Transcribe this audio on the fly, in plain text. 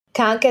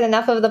Can't get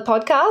enough of the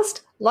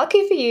podcast?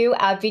 Lucky for you,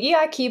 our Video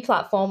IQ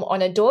platform on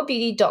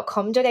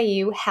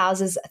adorebeauty.com.au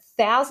houses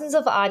thousands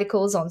of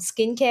articles on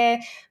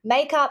skincare,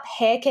 makeup,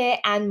 hair care,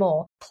 and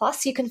more.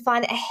 Plus, you can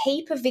find a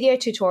heap of video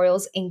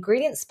tutorials,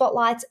 ingredient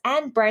spotlights,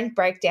 and brand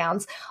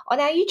breakdowns on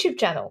our YouTube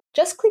channel.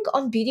 Just click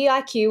on Beauty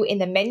IQ in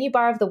the menu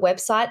bar of the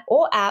website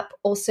or app,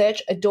 or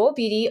search Adore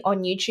Beauty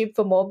on YouTube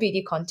for more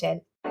beauty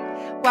content.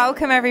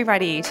 Welcome,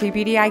 everybody, to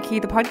Beauty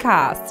IQ, the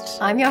podcast.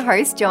 I'm your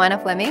host, Joanna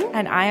Fleming.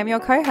 And I am your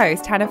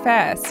co-host, Hannah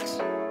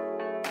First.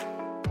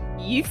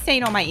 You've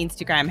seen on my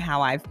Instagram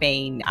how I've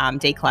been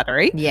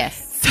decluttering.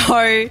 Yes.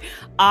 So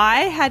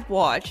I had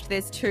watched,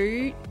 there's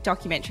 2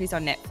 documentaries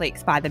on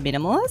Netflix by The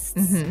Minimalists.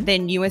 Mm-hmm. Their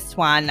newest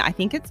one, I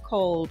think it's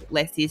called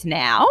Less Is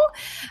Now.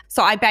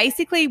 So I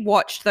basically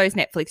watched those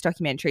Netflix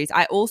documentaries.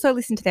 I also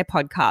listened to their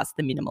podcast,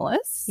 The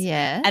Minimalists.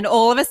 Yeah. And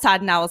all of a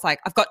sudden I was like,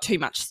 I've got too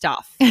much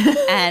stuff.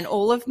 And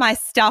all of my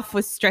stuff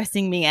was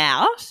stressing me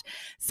out.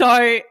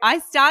 So I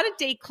started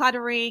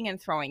decluttering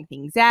and throwing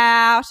things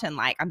out, and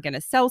like, I'm going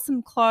to sell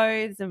some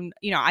clothes. And,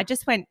 you know, I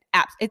just went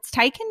out. It's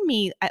taken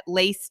me at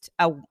least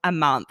a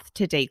month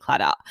to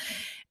declutter.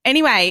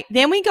 Anyway,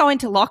 then we go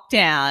into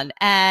lockdown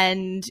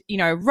and, you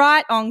know,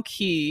 right on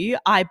cue,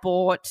 I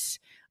bought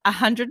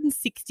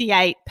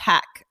 168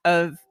 pack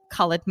of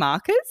coloured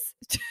markers.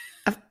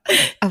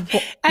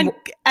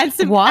 And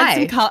some, why?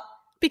 And some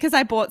because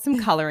I bought some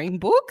colouring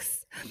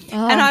books.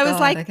 Oh, and I was God,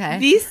 like, okay.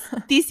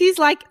 this is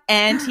like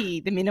anti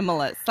the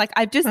minimalist. Like,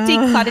 I've just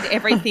decluttered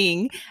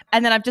everything,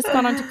 and then I've just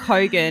gone onto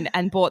Kogan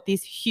and bought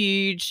this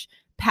huge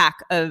pack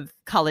of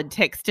coloured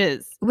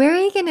textures. Where are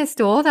you going to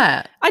store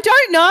that? I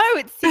don't know.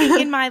 It's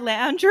sitting in my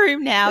lounge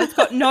room now. It's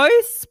got no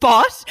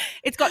spot.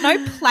 It's got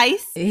no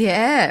place.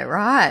 Yeah,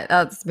 right.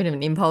 Oh, it's a bit of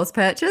an impulse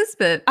purchase,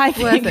 but I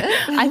worth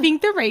it. I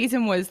think the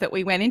reason was that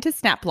we went into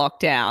snap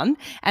lockdown,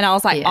 and I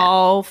was like,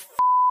 Yeah.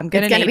 I'm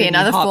going It's going to be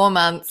another 4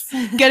 months.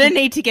 Going to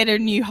need to get a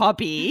new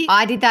hobby.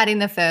 I did that in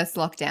the first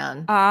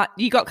lockdown.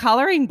 You got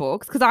colouring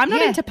books? Because I'm not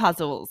Yeah. into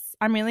puzzles.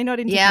 I'm really not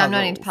into puzzles. Yeah, I'm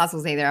not into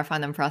puzzles either. I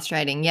find them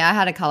frustrating. Yeah, I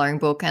had a colouring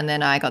book and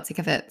then I got sick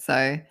of it.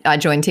 So I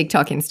joined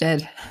TikTok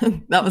instead.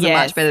 That was a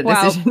much better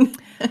decision.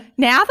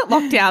 Now that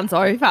lockdown's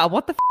over,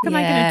 what the am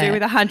I going Yeah. to do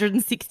with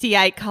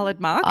 168 coloured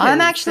markers? I'm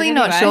actually But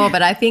not anyway. sure,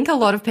 but I think a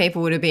lot of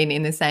people would have been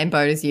in the same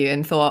boat as you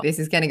and thought this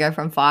is going to go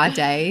from 5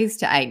 days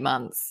to 8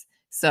 months.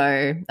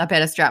 So I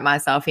better strap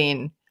myself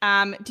in.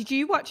 Did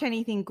you watch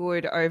anything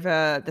good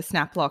over the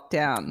snap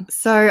lockdown?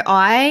 So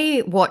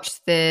I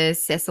watched the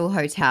Cecil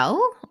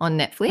Hotel on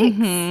Netflix.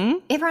 Mm-hmm.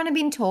 Everyone had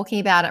been talking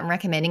about it and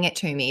recommending it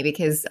to me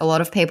because a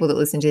lot of people that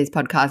listen to this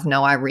podcast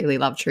know I really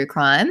love true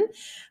crime.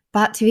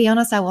 But to be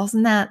honest, I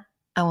wasn't that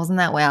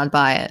wowed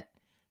by it.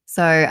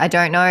 So I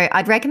don't know.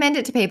 I'd recommend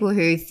it to people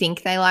who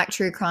think they like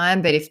true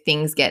crime, but if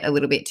things get a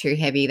little bit too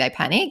heavy, they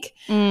panic.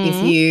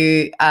 If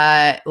you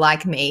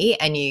like me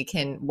and you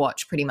can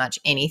watch pretty much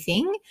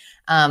anything,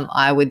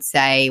 I would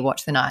say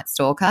watch The Night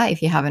Stalker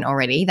if you haven't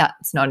already.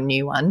 That's not a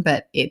new one,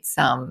 but it's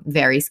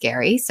very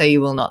scary. So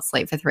you will not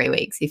sleep for 3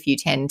 weeks if you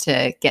tend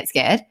to get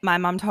scared. My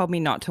mum told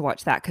me not to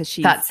watch that because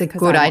That's a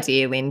good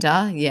idea,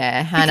 Linda.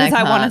 Yeah, Hannah Because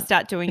I want to can't.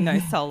 start doing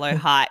those solo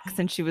hikes,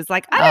 and she was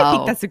like, I don't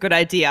think that's a good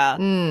idea.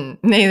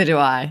 Neither do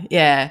I.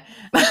 Yeah.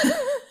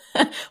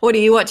 What are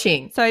you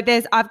watching? So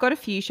I've got a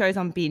few shows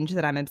on binge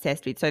that I'm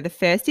obsessed with. So the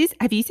first is,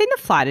 have you seen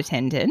The Flight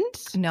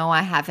Attendant? No,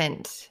 I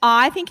haven't.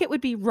 I think it would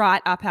be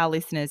right up our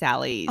listeners'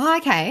 alleys. Oh,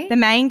 okay. The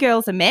main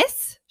girl's a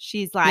mess.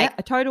 She's like Yep.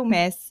 a total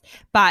mess,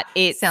 but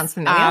it Sounds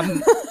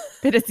familiar.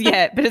 but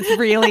it's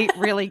really,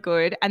 really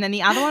good. And then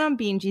the other one on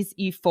binge is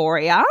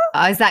Euphoria. Oh,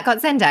 has that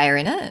got Zendaya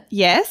in it?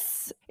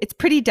 Yes, it's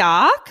pretty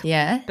dark.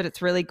 Yeah. But it's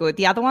really good.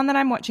 The other one that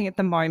I'm watching at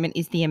the moment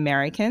is The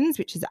Americans,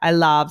 which is, I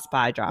love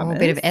spy dramas. A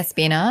bit of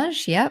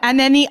espionage. Yep. And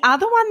then the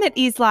other one that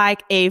is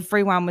like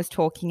everyone was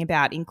talking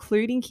about,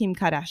 including Kim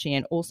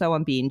Kardashian, also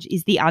on binge,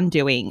 is The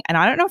Undoing. And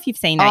I don't know if you've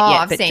seen that yet.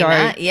 I've but seen Joe,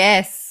 that.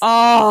 Yes.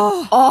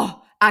 Oh,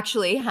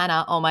 Actually,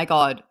 Hannah, oh my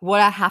God. What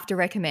I have to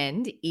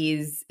recommend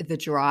is The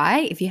Dry.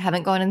 If you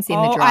haven't gone and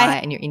seen The Dry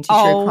and you're into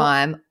true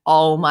crime,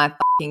 oh my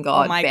fucking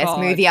God. my Best God.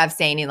 movie I've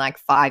seen in like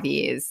 5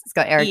 years. It's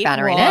got Eric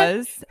Banner in it,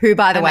 was who,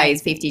 by the way,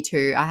 is amazing.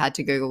 52. I had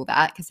to Google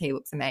that because he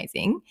looks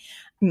amazing.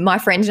 My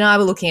friend and I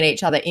were looking at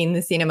each other in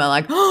the cinema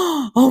like,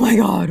 oh my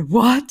God,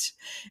 what?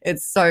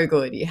 It's so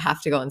good. You have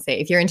to go and see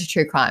it. If you're into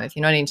true crime, if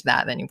you're not into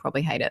that, then you'll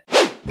probably hate it.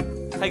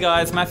 Hey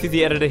guys, Matthew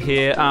the editor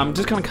here.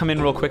 Just going to come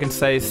in real quick and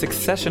say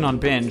Succession on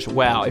binge.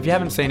 Wow, if you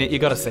haven't seen it, you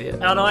got to see it.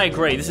 And I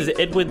agree. This is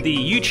Edward, the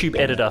YouTube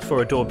editor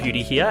for Adore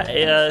Beauty here.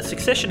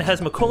 Succession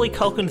has Macaulay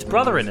Culkin's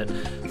brother in it.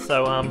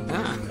 So,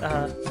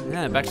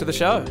 Yeah, back to the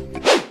show.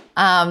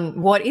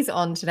 What is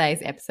on today's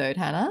episode,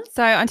 Hannah?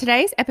 So on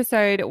today's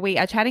episode, we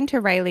are chatting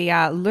to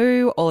Raylia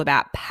Liu all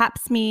about pap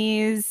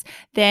smears.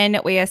 Then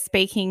we are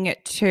speaking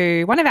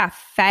to one of our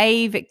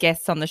fave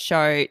guests on the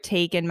show,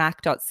 Tegan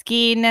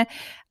Mac.Skin,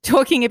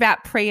 talking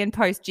about pre and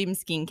post gym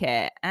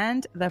skincare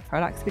and the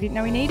products we didn't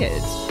know we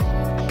needed.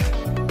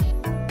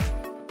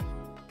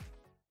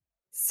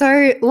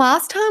 So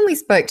last time we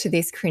spoke to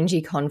this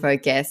cringy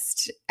convo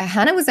guest,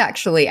 Hannah was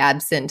actually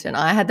absent, and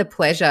I had the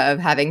pleasure of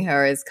having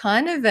her as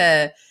kind of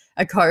a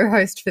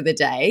co-host for the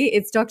day.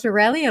 It's Dr.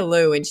 Relia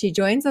Liu, and she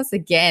joins us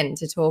again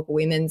to talk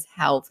women's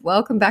health.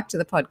 Welcome back to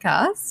the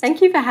podcast.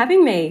 Thank you for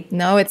having me.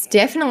 No, it's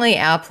definitely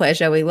our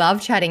pleasure. We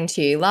love chatting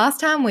to you. Last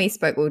time we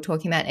spoke, we were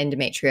talking about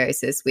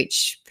endometriosis,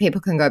 which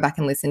people can go back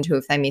and listen to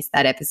if they missed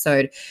that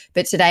episode.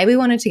 But today we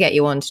wanted to get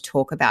you on to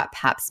talk about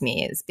pap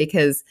smears,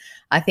 because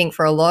I think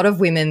for a lot of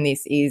women,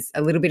 this is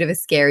a little bit of a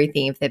scary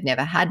thing if they've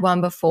never had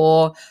one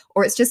before,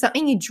 or it's just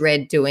something you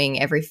dread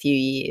doing every few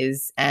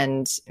years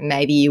and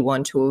maybe you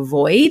want to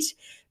avoid.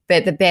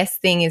 But the best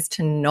thing is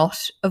to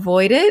not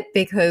avoid it,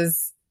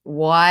 because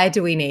why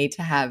do we need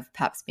to have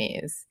pap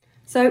smears?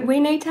 So we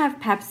need to have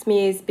pap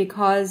smears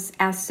because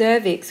our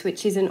cervix,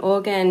 which is an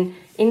organ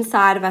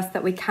inside of us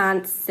that we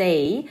can't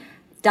see,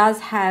 does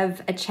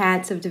have a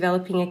chance of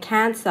developing a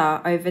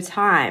cancer over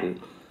time.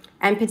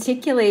 And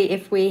particularly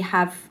if we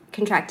have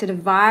contracted a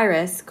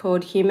virus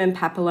called human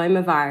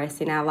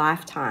papillomavirus in our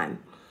lifetime.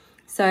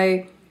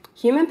 So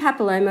human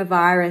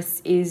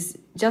papillomavirus is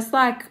just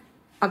like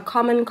a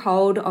common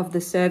cold of the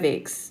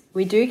cervix.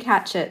 We do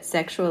catch it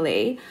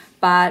sexually,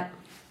 but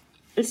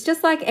it's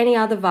just like any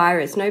other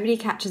virus. Nobody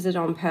catches it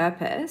on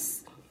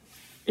purpose.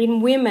 In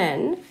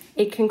women,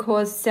 it can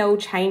cause cell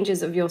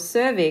changes of your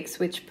cervix,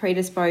 which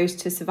predispose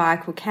to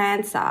cervical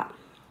cancer.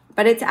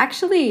 But it's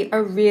actually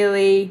a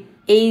really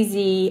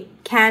easy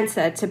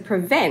cancer to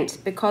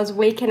prevent because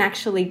we can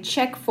actually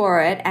check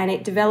for it and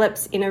it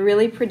develops in a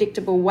really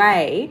predictable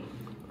way.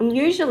 And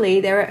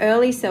usually there are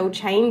early cell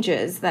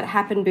changes that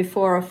happen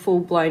before a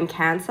full-blown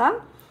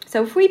cancer.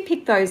 So if we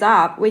pick those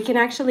up, we can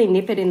actually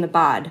nip it in the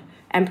bud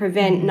and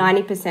prevent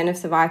 90% of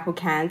cervical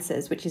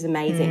cancers, which is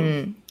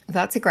amazing.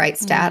 That's a great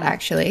stat,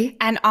 actually.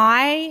 And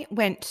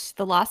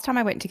the last time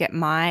I went to get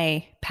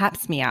my pap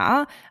smear,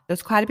 there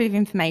was quite a bit of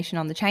information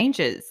on the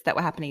changes that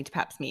were happening to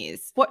pap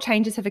smears. What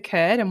changes have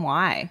occurred and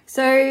why?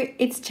 So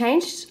it's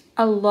changed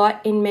a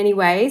lot in many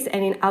ways,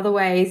 and in other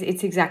ways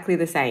it's exactly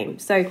the same.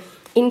 So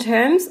in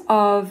terms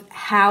of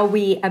how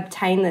we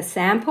obtain the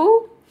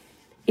sample,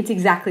 it's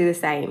exactly the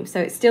same. So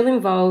it still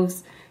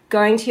involves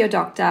going to your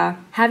doctor,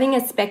 having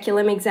a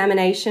speculum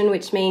examination,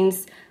 which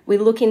means we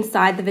look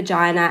inside the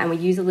vagina and we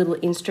use a little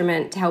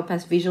instrument to help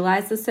us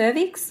visualize the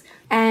cervix.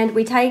 And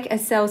we take a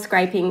cell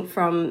scraping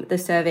from the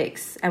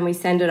cervix and we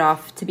send it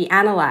off to be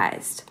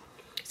analyzed.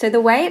 So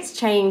the way it's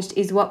changed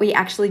is what we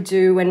actually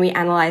do when we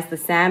analyze the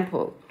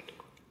sample.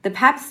 The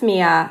pap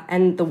smear,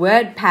 and the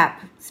word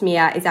pap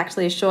smear is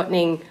actually a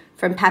shortening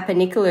from Papa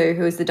Nicolau,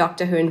 who was the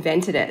doctor who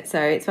invented it.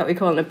 So it's what we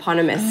call an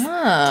eponymous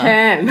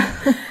term.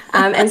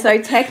 And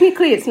so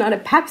technically it's not a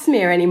pap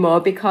smear anymore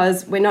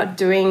because we're not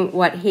doing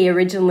what he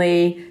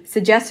originally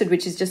suggested,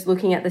 which is just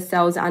looking at the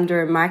cells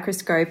under a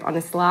microscope on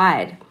a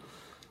slide.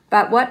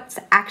 But what's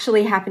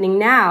actually happening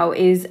now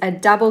is a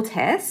double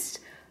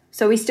test.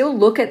 So we still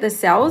look at the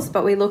cells,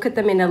 but we look at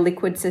them in a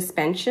liquid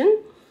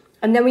suspension.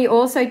 And then we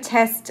also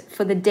test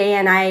for the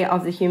DNA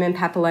of the human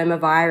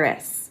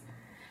papillomavirus.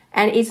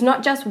 And it's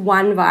not just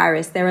one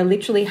virus. There are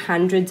literally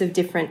hundreds of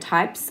different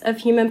types of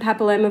human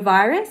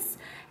papillomavirus.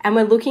 And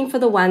we're looking for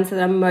the ones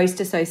that are most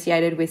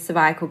associated with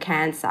cervical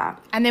cancer.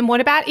 And then what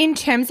about in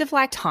terms of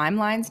like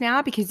timelines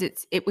now? Because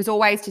it was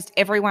always just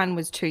everyone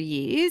was 2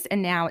 years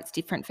and now it's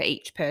different for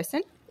each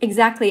person.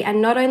 Exactly.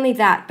 And not only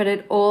that, but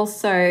it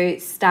also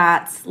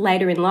starts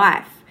later in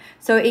life.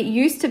 So it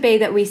used to be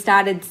that we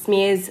started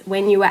smears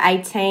when you were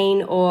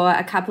 18 or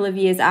a couple of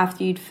years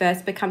after you'd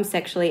first become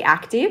sexually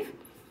active.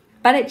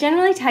 But it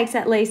generally takes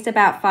at least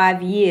about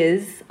 5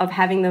 years of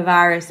having the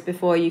virus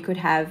before you could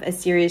have a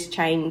serious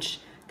change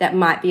that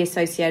might be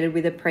associated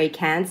with a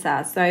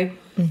pre-cancer. So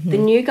the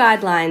new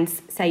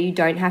guidelines say you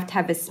don't have to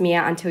have a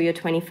smear until you're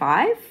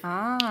 25.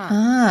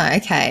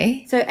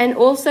 Okay. So, and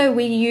also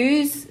we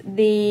use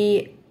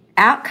the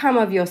outcome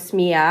of your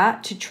smear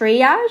to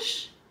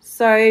triage.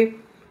 So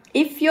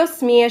if your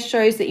smear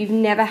shows that you've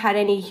never had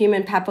any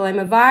human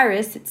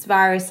papillomavirus, it's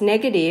virus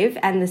negative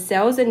and the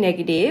cells are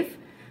negative,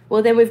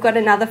 well, then we've got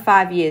another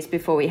 5 years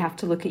before we have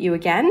to look at you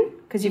again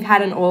because you've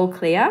had an all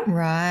clear.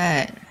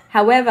 Right.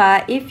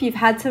 However, if you've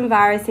had some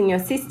virus in your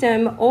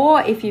system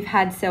or if you've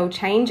had cell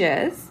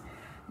changes,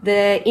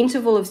 the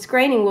interval of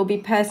screening will be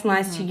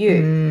personalised to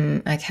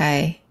you.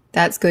 Okay.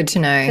 That's good to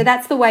know. So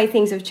that's the way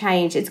things have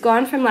changed. It's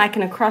gone from like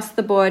an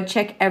across-the-board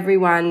check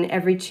everyone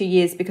every 2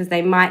 years because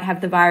they might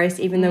have the virus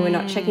even though we're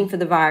not checking for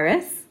the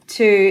virus,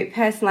 to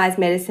personalised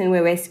medicine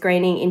where we're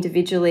screening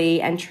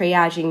individually and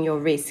triaging your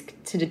risk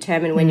to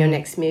determine when your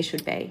next smear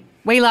should be.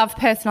 We love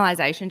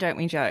personalisation, don't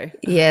we, Jo?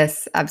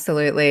 Yes,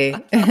 absolutely.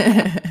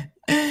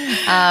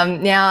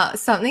 Now,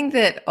 something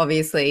that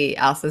obviously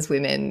us as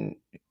women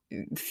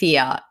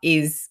fear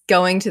is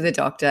going to the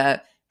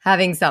doctor,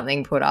 having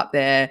something put up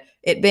there,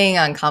 it being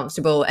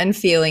uncomfortable and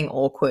feeling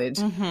awkward.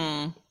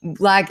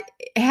 Like,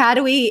 how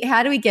do we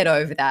get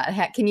over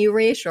that? Can you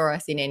reassure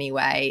us in any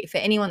way? For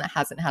anyone that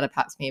hasn't had a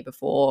pap smear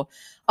before,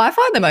 I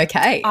find them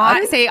okay.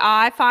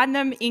 I find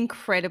them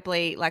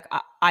incredibly, like,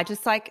 I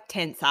just like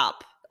tense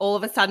up. All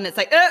of a sudden it's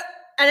like,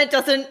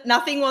 and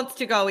nothing wants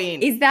to go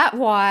in. Is that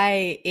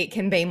why it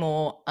can be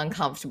more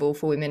uncomfortable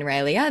for women,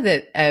 Raelia,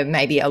 that are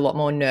maybe a lot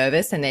more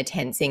nervous and they're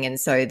tensing, and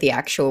so the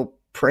actual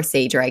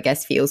procedure, I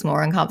guess, feels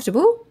more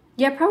uncomfortable?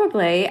 Yeah,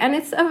 probably. And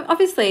it's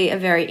obviously a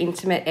very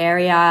intimate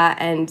area.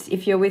 And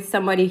if you're with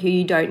somebody who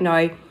you don't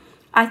know,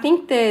 I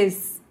think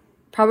there's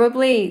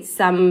probably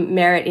some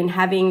merit in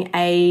having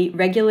a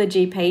regular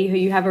GP who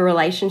you have a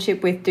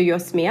relationship with do your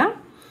smear,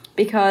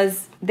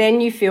 because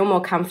then you feel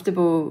more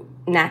comfortable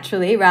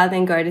naturally rather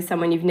than go to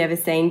someone you've never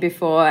seen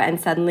before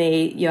and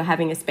suddenly you're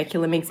having a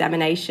speculum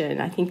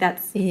examination. I think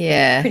that's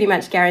pretty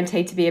much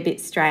guaranteed to be a bit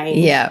strange.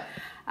 Yeah.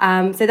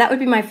 So that would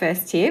be my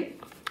first tip.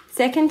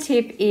 Second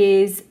tip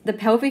is the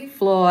pelvic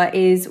floor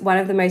is one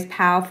of the most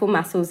powerful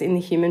muscles in the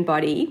human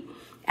body,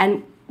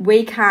 and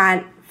we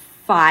can't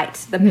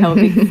fight the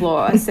pelvic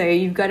floor. So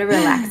you've got to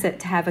relax it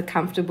to have a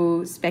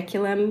comfortable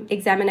speculum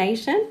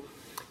examination.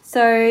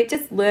 So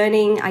just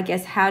learning, I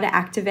guess, how to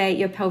activate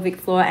your pelvic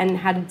floor and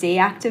how to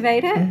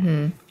deactivate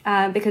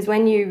it. Because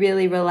when you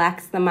really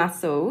relax the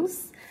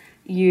muscles,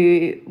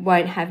 you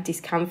won't have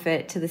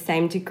discomfort to the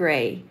same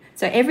degree.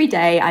 So every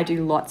day I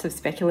do lots of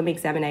speculum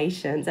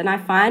examinations, and I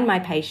find my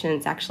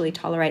patients actually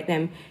tolerate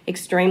them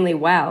extremely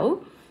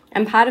well.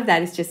 And part of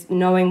that is just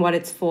knowing what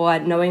it's for,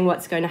 knowing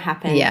what's going to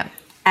happen,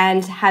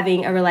 and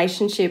having a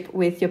relationship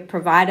with your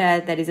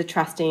provider that is a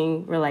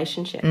trusting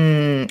relationship.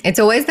 It's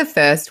always the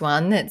first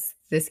one that's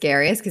the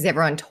scariest, because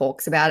everyone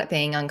talks about it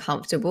being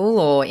uncomfortable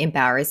or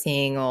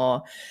embarrassing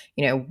or,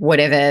 you know,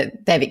 whatever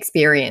they've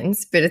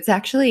experienced. But it's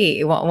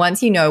actually,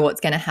 once you know what's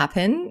going to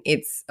happen,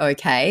 it's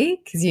okay,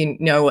 because you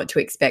know what to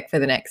expect for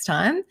the next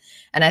time.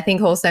 And I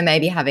think also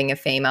maybe having a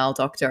female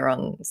doctor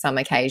on some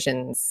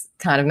occasions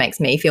kind of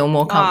makes me feel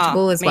more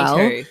comfortable as well.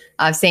 Too.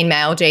 I've seen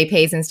male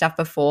GPs and stuff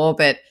before,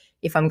 but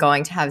if I'm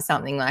going to have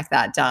something like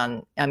that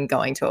done, I'm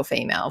going to a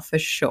female for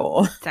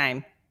sure.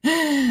 Same.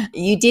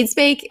 You did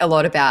speak a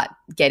lot about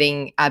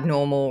getting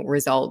abnormal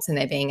results and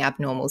there being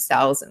abnormal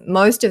cells.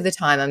 Most of the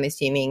time, I'm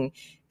assuming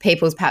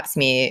people's pap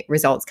smear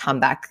results come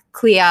back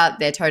clear,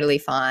 they're totally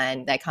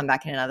fine, they come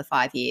back in another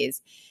 5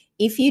 years.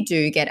 If you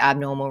do get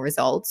abnormal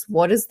results,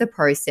 what does the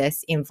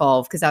process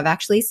involve? Because I've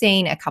actually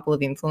seen a couple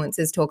of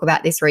influencers talk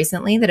about this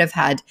recently that have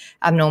had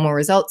abnormal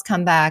results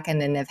come back and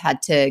then they've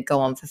had to go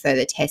on for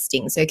further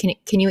testing. So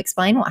can you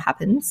explain what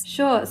happens?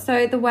 Sure.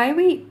 So the way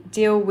we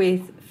deal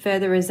with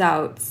further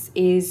results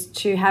is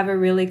to have a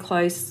really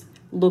close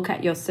look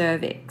at your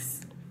cervix.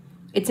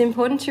 It's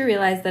important to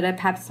realise that a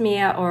pap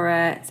smear or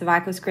a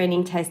cervical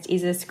screening test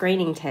is a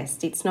screening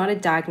test. It's not a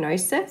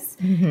diagnosis.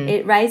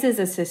 It raises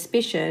a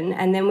suspicion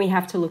and then we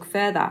have to look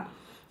further.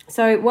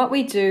 So what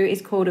we do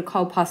is called a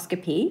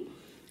colposcopy,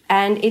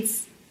 and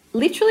it's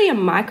literally a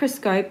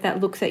microscope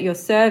that looks at your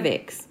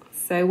cervix.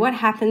 So what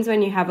happens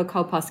when you have a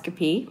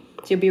colposcopy?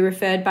 You'll be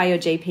referred by your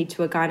GP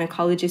to a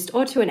gynecologist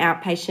or to an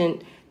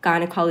outpatient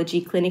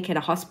gynecology clinic at a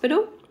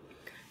hospital.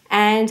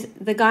 And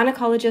the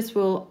gynecologist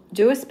will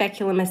do a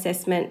speculum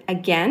assessment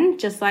again,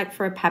 just like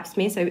for a pap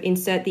smear. So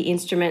insert the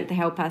instrument to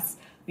help us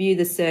view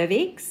the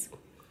cervix.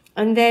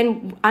 And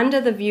then under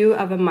the view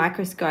of a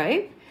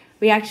microscope,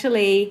 we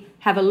actually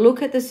have a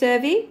look at the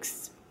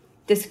cervix,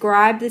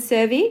 describe the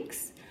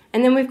cervix,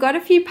 and then we've got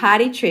a few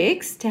party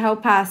tricks to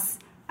help us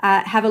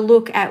have a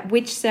look at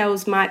which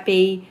cells might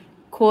be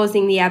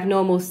causing the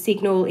abnormal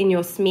signal in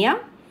your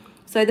smear.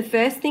 So the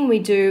first thing we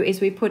do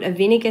is we put a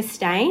vinegar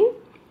stain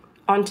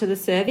onto the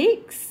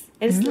cervix.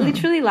 It's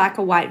literally like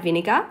a white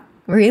vinegar.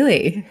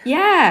 Really?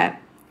 Yeah,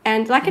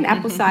 and like an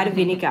apple cider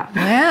vinegar.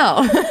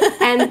 Wow.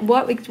 And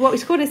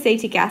what's called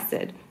acetic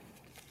acid.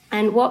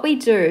 And what we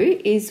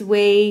do is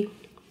we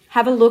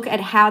have a look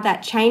at how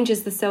that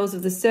changes the cells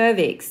of the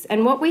cervix.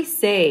 And what we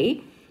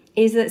see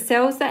is that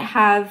cells that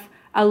have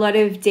a lot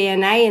of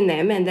DNA in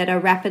them and that are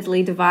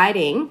rapidly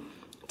dividing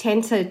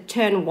tend to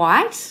turn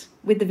white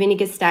with the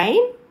vinegar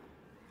stain.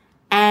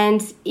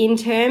 And in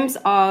terms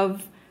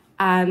of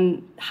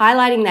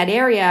highlighting that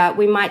area,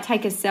 we might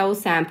take a cell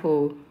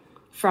sample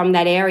from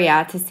that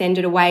area to send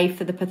it away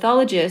for the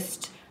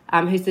pathologist,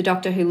 who's the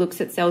doctor who looks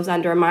at cells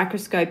under a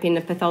microscope in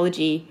the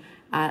pathology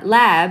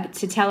lab,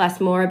 to tell us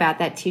more about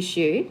that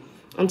tissue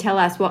and tell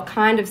us what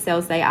kind of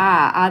cells they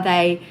are. Are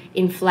they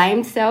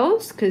inflamed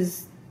cells?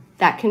 Because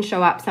that can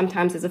show up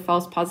sometimes as a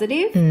false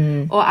positive.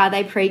 Or are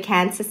they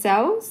pre-cancer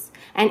cells?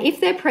 And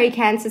if they're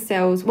pre-cancer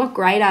cells, what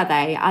grade are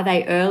they? Are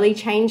they early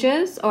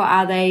changes or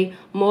are they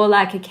more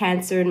like a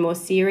cancer and more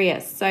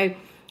serious? So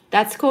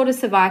that's called a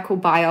cervical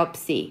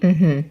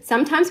biopsy.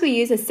 Sometimes we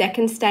use a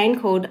second stain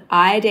called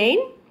iodine,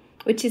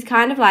 which is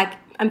kind of like,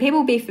 and people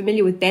will be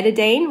familiar with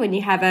betadine when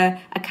you have a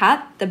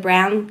cut, the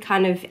brown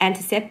kind of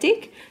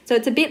antiseptic. So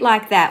it's a bit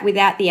like that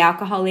without the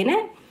alcohol in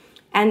it.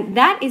 And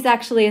that is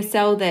actually a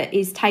cell that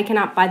is taken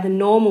up by the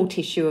normal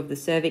tissue of the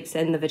cervix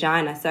and the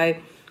vagina. So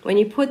when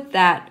you put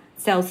that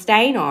cell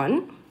stain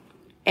on,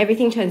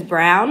 everything turns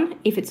brown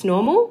if it's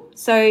normal.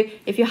 So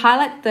if you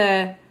highlight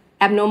the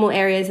abnormal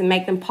areas and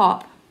make them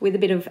pop with a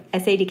bit of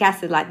acetic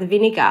acid like the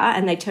vinegar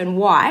and they turn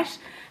white,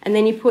 and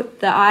then you put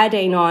the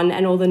iodine on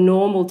and all the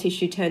normal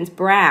tissue turns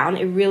brown,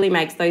 it really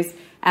makes those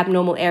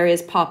abnormal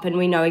areas pop and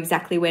we know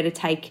exactly where to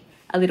take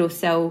a little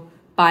cell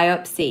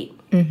biopsy.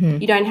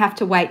 You don't have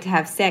to wait to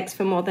have sex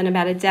for more than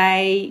about a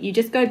day. You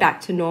just go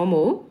back to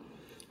normal.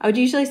 I would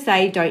usually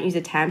say don't use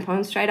a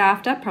tampon straight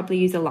after, probably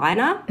use a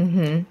liner.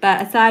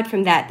 But aside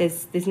from that,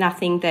 there's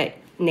nothing that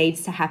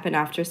needs to happen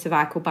after a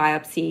cervical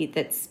biopsy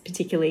that's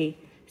particularly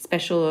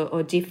special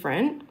or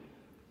different.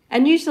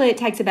 And usually it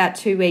takes about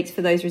 2 weeks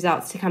for those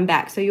results to come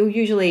back. So you'll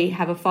usually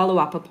have a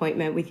follow-up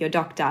appointment with your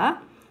doctor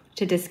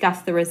to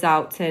discuss the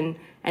results and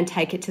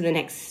take it to the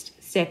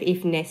next step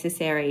if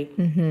necessary.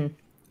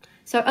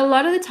 So a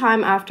lot of the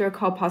time after a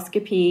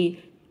colposcopy,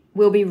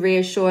 we'll be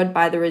reassured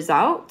by the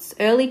results.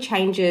 Early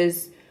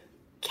changes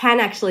can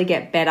actually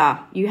get better.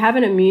 You have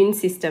an immune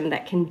system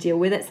that can deal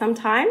with it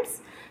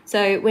sometimes.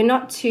 So we're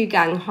not too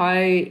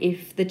gung-ho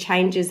if the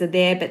changes are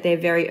there, but they're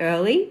very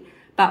early.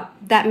 But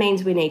that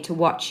means we need to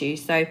watch you.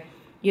 So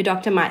your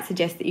doctor might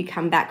suggest that you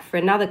come back for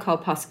another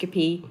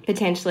colposcopy,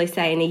 potentially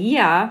say in a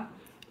year,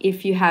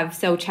 if you have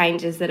cell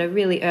changes that are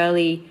really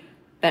early,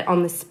 but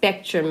on the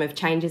spectrum of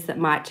changes that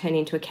might turn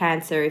into a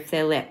cancer if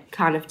they're let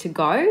kind of to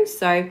go.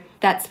 So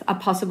that's a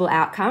possible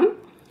outcome.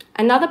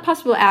 Another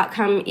possible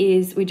outcome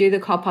is we do the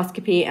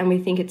colposcopy and we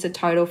think it's a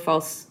total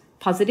false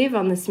positive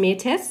on the smear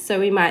test. So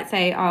we might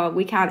say, oh,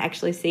 we can't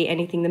actually see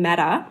anything the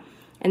matter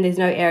and there's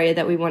no area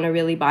that we want to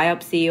really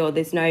biopsy, or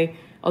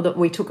that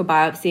we took a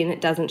biopsy and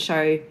it doesn't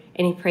show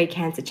any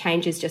pre-cancer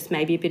changes, just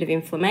maybe a bit of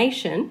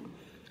inflammation.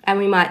 And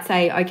we might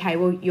say, okay,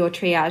 well, you're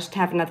triaged to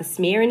have another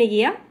smear in a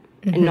year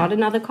and not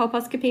another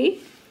colposcopy.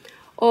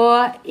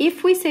 Or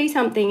if we see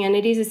something and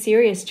it is a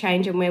serious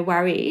change and we're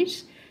worried,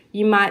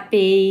 you might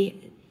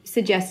be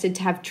suggested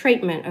to have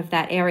treatment of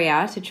that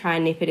area to try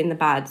and nip it in the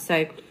bud.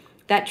 So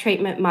that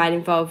treatment might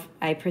involve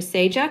a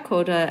procedure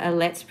called a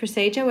LETS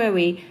procedure, where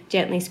we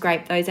gently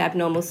scrape those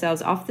abnormal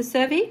cells off the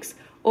cervix,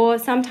 or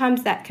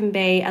sometimes that can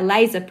be a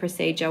laser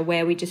procedure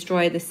where we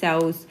destroy the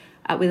cells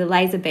with a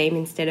laser beam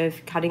instead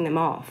of cutting them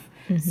off.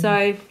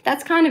 So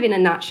that's kind of in a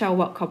nutshell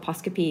what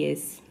colposcopy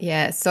is.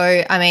 Yeah.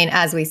 So, I mean,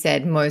 as we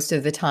said, most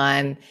of the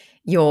time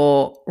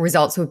your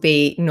results would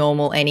be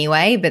normal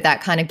anyway, but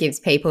that kind of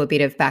gives people a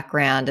bit of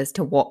background as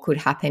to what could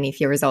happen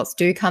if your results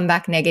do come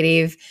back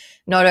negative.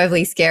 Not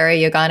overly scary.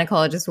 Your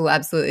gynecologist will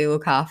absolutely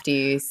look after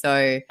you.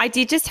 So I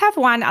did just have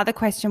one other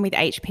question with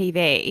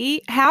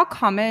HPV. How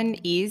common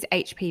is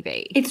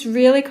HPV? It's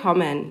really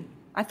common.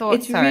 I thought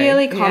it's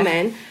really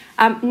common.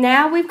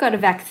 Now we've got a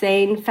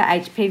vaccine for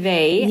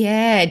HPV.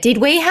 Yeah. Did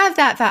we have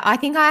that? I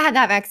think I had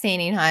that vaccine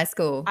in high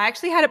school. I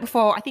actually had it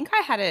before. I think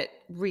I had it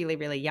really,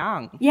 really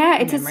young. Yeah,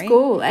 it's at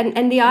school.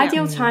 And the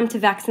ideal time to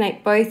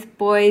vaccinate both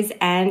boys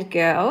and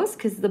girls,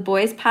 because the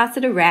boys pass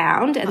it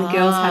around and the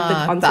girls have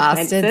the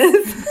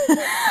consequences.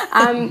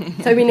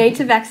 So we need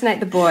to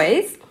vaccinate the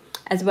boys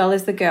as well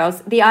as the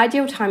girls. The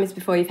ideal time is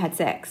before you've had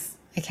sex.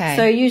 Okay.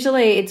 So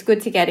usually it's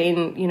good to get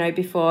in,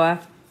 before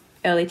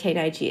early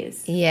teenage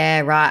years.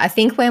 Yeah, right. I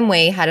think when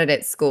we had it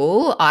at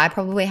school, I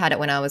probably had it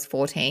when I was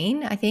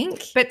 14, I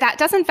think. But that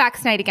doesn't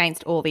vaccinate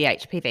against all the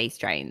HPV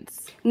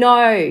strains.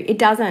 No, it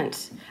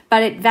doesn't.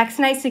 But it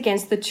vaccinates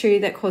against the two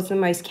that cause the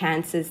most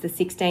cancers, the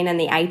 16 and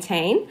the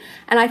 18.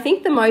 And I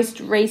think the most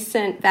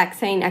recent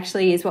vaccine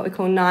actually is what we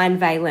call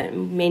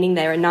 9-valent, meaning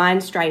there are 9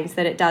 strains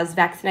that it does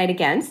vaccinate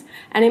against.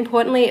 And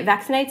importantly, it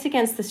vaccinates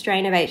against the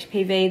strain of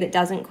HPV that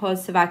doesn't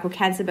cause cervical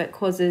cancer but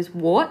causes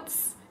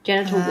warts.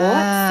 Genital warts, so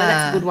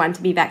that's a good one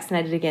to be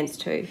vaccinated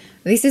against too.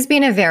 This has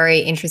been a very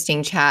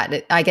interesting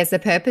chat. I guess the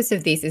purpose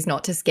of this is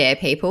not to scare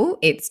people.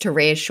 It's to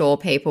reassure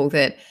people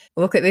that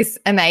look at this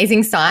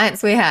amazing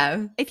science we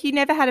have. If you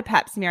never had a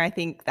pap smear, I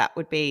think that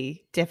would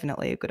be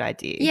definitely a good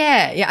idea.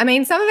 Yeah. I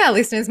mean, some of our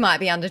listeners might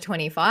be under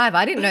 25.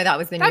 I didn't know that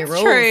was the new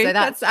rule. True. So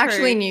that's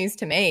actually news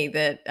to me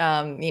that,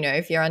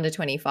 if you're under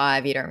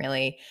 25, you don't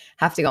really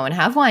have to go and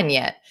have one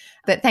yet.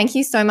 But thank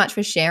you so much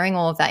for sharing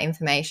all of that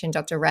information,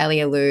 Dr.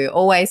 Raelia Lew.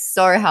 Always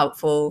so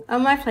helpful. Oh,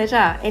 my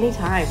pleasure.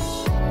 Anytime.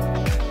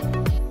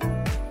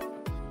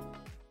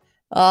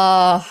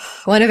 Oh,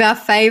 one of our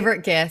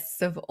favourite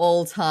guests of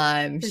all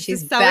time.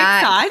 She's so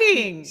back.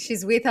 exciting.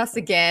 She's with us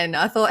again.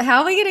 I thought, how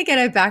are we going to get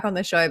her back on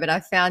the show? But I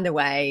found a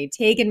way.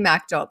 Tegan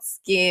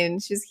Mac.Skin.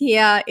 She's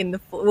here in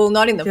the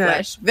not in the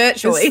flesh,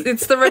 virtually.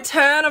 It's the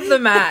return of the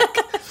Mac.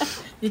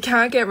 You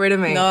can't get rid of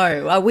me.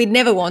 No, we'd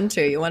never want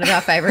to. You're one of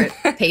our favourite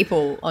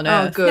people on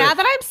earth. Oh, good. Now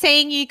that I'm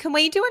seeing you, can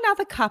we do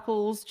another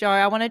couples, Joe?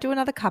 I want to do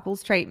another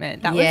couples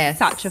treatment. That was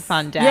such a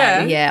fun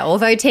day. Yeah,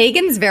 although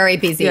Tegan's very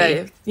busy.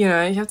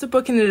 Yeah, you have to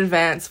book in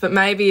advance, but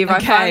maybe if I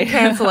find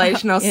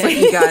cancellation, I'll slip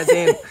you guys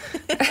in.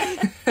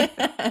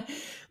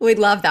 We'd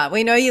love that.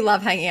 We know you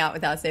love hanging out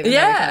with us, even though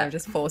we kind of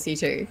just force you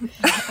to.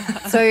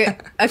 So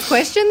a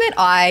question that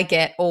I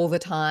get all the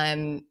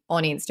time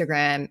on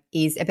Instagram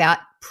is about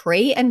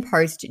pre and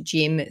post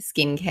gym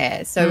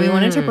skincare. So we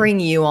wanted to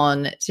bring you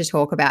on to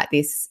talk about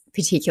this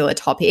particular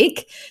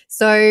topic.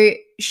 So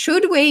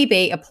should we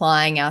be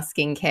applying our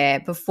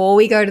skincare before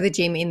we go to the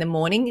gym in the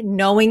morning,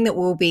 knowing that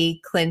we'll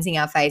be cleansing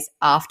our face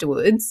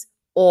afterwards,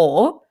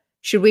 or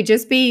should we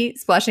just be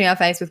splashing our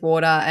face with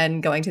water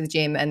and going to the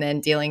gym and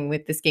then dealing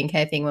with the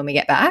skincare thing when we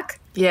get back?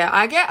 Yeah,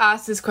 I get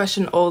asked this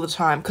question all the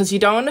time because you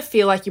don't want to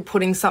feel like you're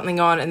putting something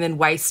on and then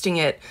wasting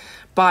it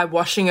by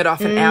washing it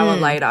off an hour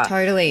later.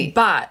 Totally.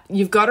 But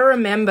you've got to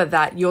remember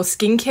that your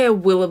skincare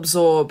will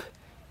absorb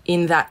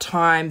in that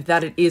time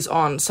that it is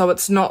on. So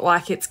it's not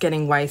like it's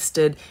getting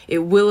wasted. It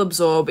will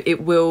absorb.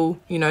 It will,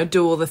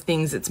 do all the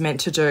things it's meant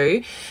to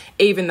do,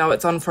 even though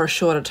it's on for a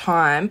shorter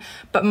time.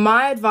 But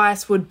my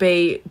advice would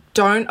be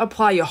don't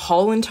apply your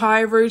whole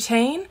entire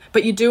routine,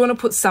 but you do want to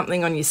put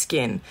something on your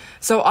skin.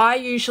 So I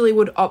usually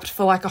would opt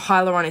for like a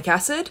hyaluronic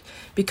acid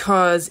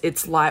because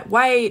it's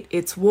lightweight,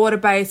 it's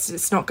water-based,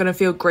 it's not going to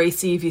feel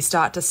greasy if you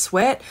start to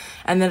sweat.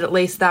 And then at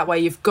least that way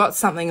you've got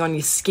something on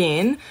your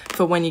skin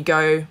for when you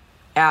go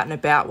out and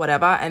about,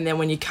 whatever, and then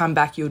when you come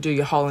back you'll do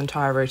your whole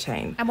entire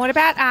routine. And what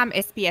about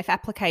SPF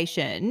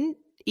application?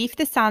 If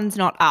the sun's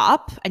not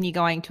up and you're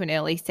going to an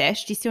early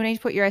sesh, do you still need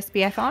to put your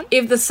SPF on?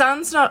 If the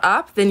sun's not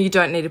up, then you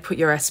don't need to put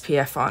your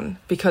SPF on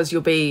because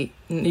you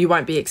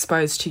won't be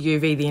exposed to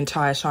UV the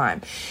entire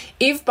time.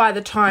 If by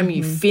the time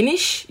you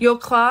finish your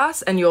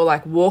class and you're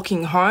like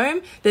walking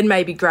home, then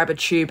maybe grab a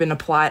tube and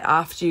apply it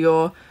after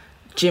your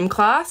gym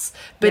class.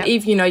 But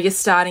if you're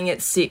starting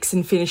at 6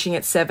 and finishing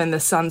at 7, the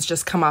sun's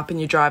just come up and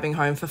you're driving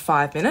home for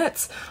 5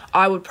 minutes,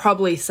 I would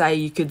probably say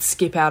you could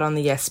skip out on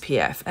the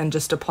SPF and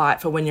just apply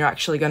it for when you're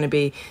actually going to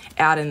be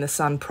out in the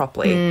sun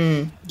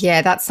properly.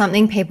 Yeah, that's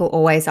something people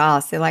always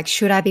ask. They're like,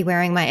 should I be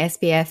wearing my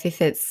SPF if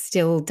it's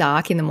still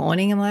dark in the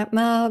morning? I'm like,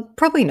 no,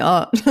 probably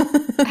not.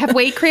 Have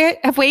we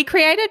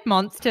created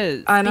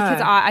monsters? I know.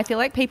 Because I feel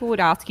like people would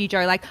ask you,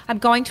 Jo, like, I'm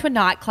going to a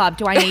nightclub.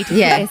 Do I need to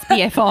put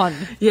SPF on?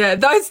 Yeah,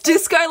 those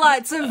disco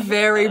lights are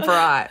very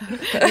bright.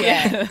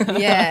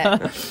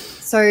 Yeah.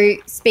 So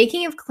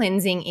speaking of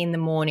cleansing in the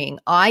morning,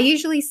 I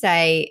usually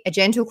say a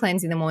gentle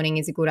cleanse in the morning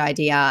is a good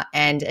idea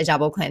and a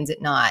double cleanse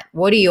at night.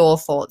 What are your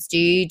thoughts? Do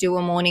you do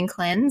a morning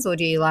cleanse or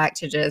do you like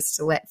to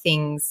just let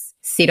things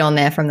sit on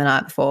there from the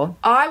night before?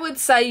 I would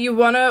say you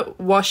want to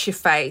wash your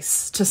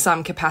face to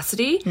some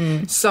capacity.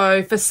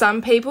 So for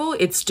some people,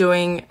 it's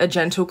doing a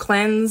gentle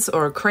cleanse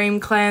or a cream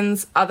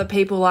cleanse. Other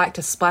people like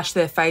to splash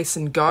their face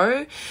and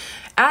go.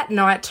 At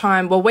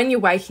nighttime, when you're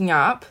waking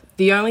up,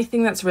 the only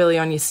thing that's really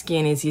on your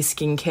skin is your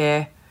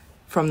skincare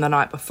from the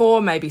night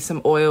before, maybe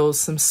some oils,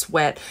 some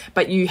sweat,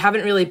 but you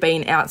haven't really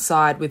been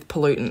outside with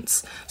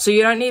pollutants. So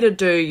you don't need to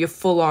do your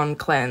full-on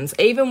cleanse.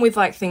 Even with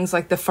like things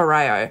like the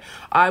Foreo,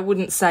 I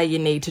wouldn't say you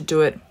need to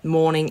do it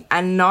morning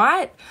and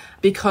night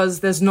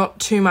because there's not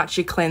too much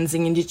you're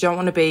cleansing and you don't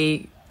want to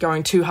be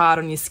going too hard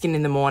on your skin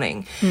in the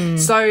morning.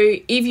 So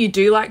if you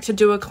do like to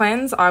do a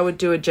cleanse, I would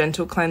do a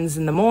gentle cleanse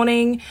in the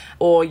morning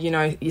or,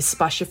 you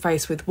splash your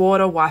face with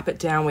water, wipe it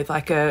down with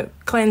like a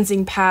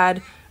cleansing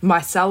pad,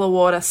 micellar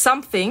water,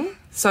 something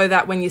so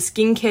that when your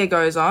skincare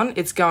goes on,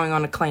 it's going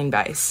on a clean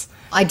base.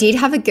 I did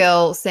have a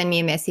girl send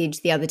me a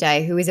message the other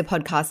day who is a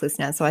podcast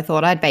listener, so I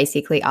thought I'd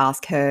basically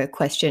ask her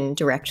question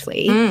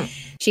directly.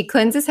 She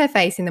cleanses her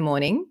face in the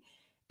morning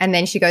and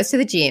then she goes to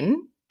the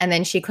gym and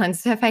then she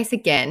cleanses her face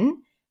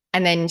again.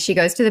 And then she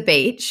goes to the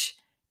beach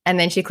and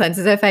then she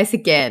cleanses her face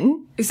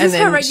again. Is this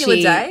her regular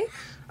day?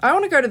 I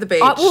want to go to the beach.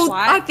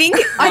 I think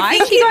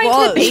she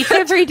going to the beach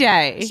every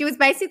day? She was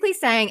basically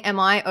saying, am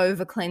I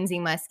over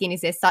cleansing my skin? Is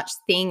there such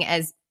thing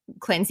as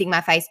cleansing my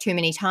face too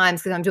many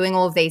times? Because I'm doing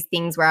all of these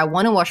things where I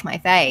want to wash my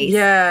face,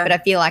 but I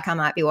feel like I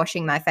might be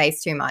washing my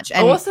face too much.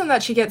 And awesome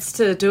that she gets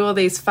to do all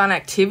these fun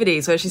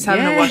activities where she's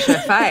having to wash her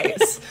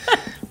face.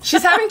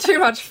 She's having too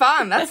much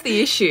fun. That's the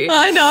issue.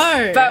 I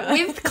know. But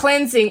with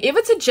cleansing, if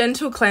it's a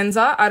gentle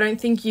cleanser, I don't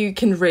think you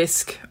can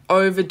risk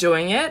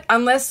overdoing it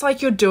unless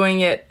like you're doing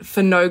it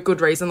for no good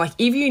reason. Like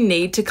if you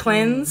need to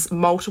cleanse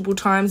multiple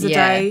times a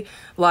day,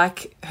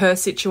 like her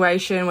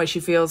situation where she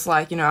feels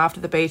like,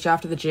 after the beach,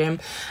 after the gym,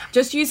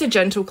 just use a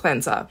gentle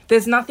cleanser.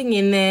 There's nothing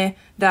in there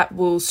that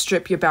will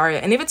strip your barrier.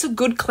 And if it's a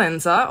good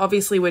cleanser,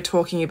 obviously we're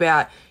talking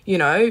about,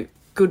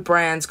 good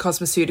brands,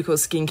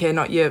 cosmeceuticals, skincare,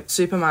 not your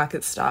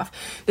supermarket stuff.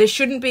 There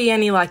shouldn't be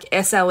any like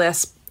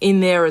SLS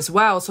in there as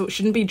well, so it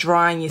shouldn't be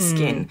drying your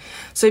skin.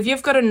 So if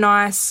you've got a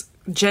nice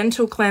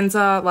gentle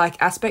cleanser like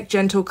Aspect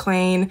Gentle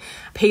Clean,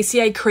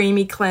 PCA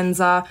Creamy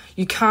Cleanser,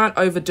 you can't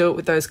overdo it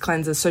with those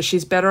cleansers. So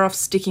she's better off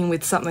sticking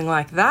with something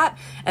like that.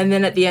 And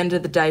then at the end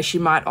of the day, she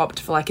might opt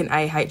for like an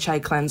AHA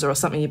cleanser or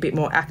something a bit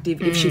more active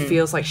if she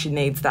feels like she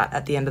needs that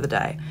at the end of the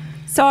day.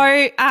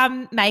 So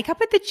makeup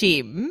at the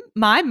gym,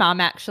 my mum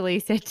actually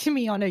said to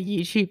me on a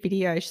YouTube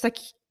video, she's like,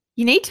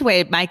 you need to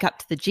wear makeup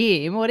to the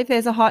gym. What if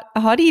there's a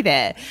hottie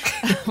there?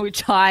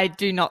 Which I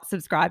do not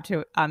subscribe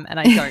to and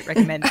I don't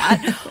recommend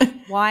that.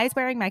 Why is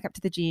wearing makeup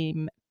to the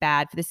gym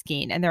bad for the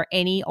skin? And there are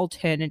any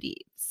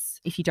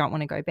alternatives if you don't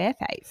want to go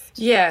barefaced?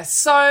 Yeah,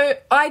 so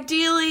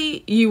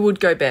ideally you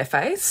would go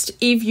barefaced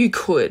if you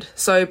could.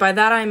 So by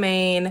that I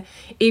mean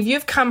if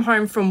you've come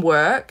home from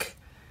work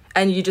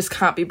and you just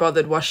can't be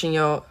bothered washing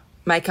your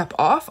makeup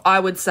off, I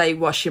would say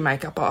wash your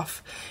makeup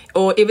off.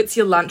 Or if it's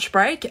your lunch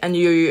break and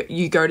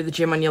you go to the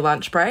gym on your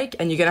lunch break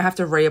and you're going to have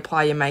to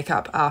reapply your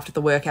makeup after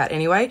the workout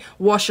anyway,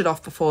 wash it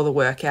off before the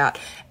workout.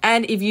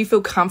 And if you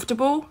feel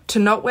comfortable to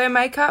not wear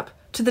makeup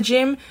to the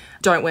gym,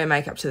 don't wear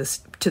makeup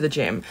to to the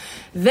gym.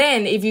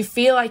 Then if you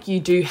feel like you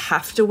do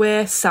have to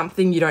wear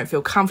something, you don't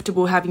feel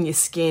comfortable having your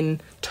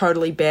skin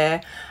totally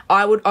bare,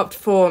 I would opt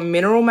for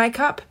mineral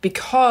makeup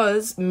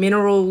because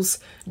minerals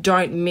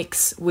don't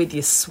mix with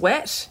your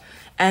sweat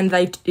and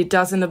it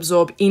doesn't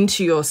absorb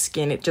into your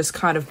skin. It just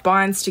kind of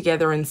binds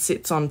together and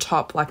sits on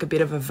top like a bit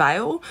of a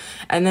veil.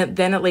 And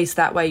then at least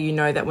that way you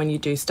know that when you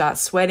do start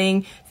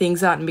sweating,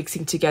 things aren't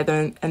mixing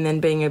together and then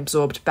being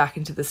absorbed back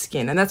into the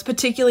skin. And that's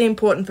particularly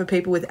important for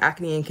people with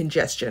acne and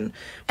congestion.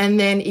 And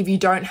then if you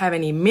don't have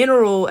any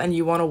mineral and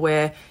you want to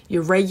wear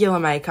your regular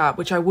makeup,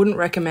 which I wouldn't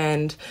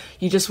recommend,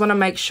 you just want to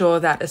make sure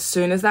that as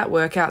soon as that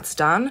workout's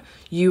done,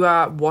 you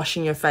are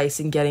washing your face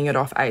and getting it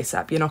off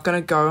ASAP. You're not going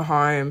to go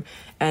home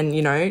and,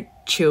 you know,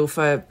 chill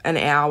for an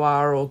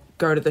hour or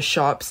go to the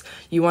shops.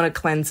 You want to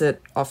cleanse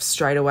it off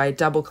straight away,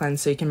 double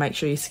cleanse, so you can make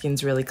sure your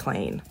skin's really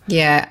clean.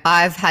 Yeah,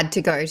 I've had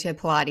to go to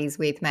Pilates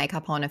with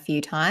makeup on a few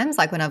times,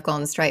 like when I've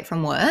gone straight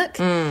from work,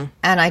 and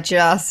I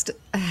just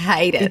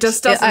hate it. It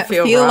just doesn't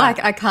feel I feel right.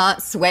 like I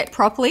can't sweat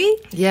properly.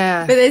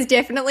 Yeah. But there's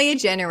definitely a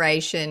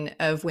generation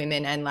of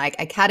women and like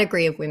a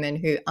category of women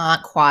who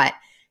aren't quite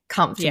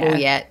comfortable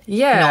yet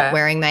not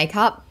wearing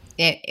makeup.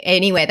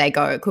 Anywhere they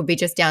go, it could be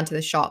just down to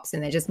the shops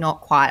and they're just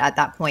not quite at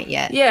that point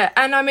yet. Yeah,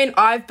 and I mean,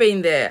 I've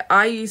been there.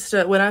 I used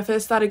to, when I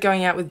first started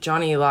going out with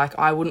Johnny, like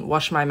I wouldn't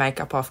wash my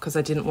makeup off because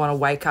I didn't want to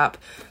wake up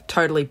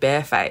totally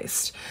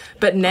barefaced.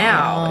 But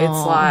now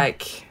it's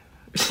like,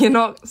 you're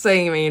not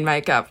seeing me in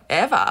makeup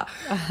ever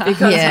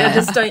because I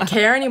just don't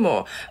care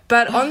anymore.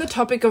 But on the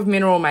topic of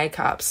mineral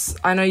makeups,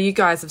 I know you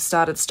guys have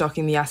started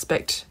stocking the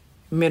Aspect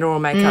mineral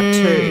makeup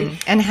too.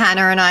 And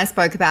Hannah and I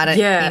spoke about it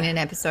in an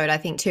episode, I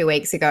think 2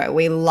 weeks ago.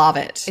 We love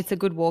it. It's a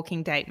good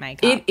walking date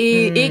makeup.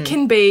 It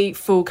can be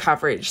full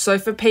coverage. So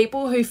for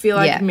people who feel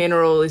like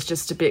mineral is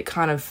just a bit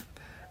kind of,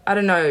 I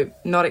don't know,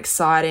 not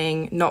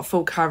exciting, not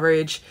full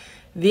coverage,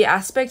 the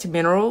Aspect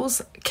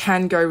minerals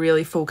can go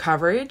really full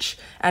coverage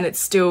and it's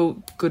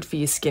still good for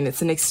your skin.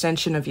 It's an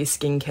extension of your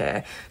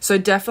skincare. So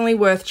definitely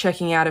worth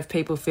checking out if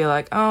people feel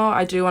like, oh,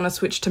 I do want to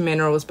switch to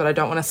minerals, but I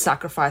don't want to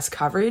sacrifice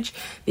coverage.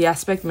 The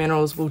Aspect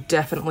minerals will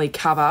definitely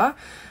cover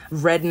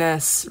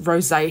redness,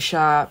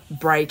 rosacea,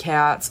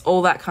 breakouts,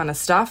 all that kind of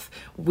stuff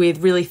with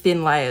really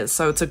thin layers.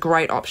 So it's a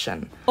great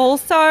option.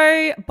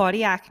 Also,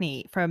 body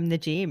acne from the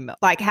gym.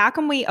 Like, how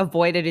can we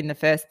avoid it in the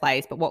first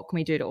place, but what can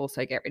we do to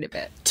also get rid of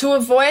it? To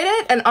avoid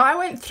it, and I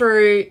went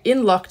through, in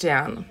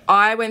lockdown,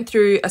 I went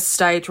through a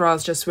stage where I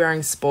was just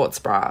wearing sports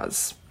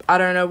bras. I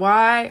don't know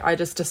why, I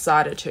just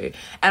decided to.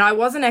 And I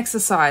wasn't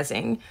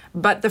exercising,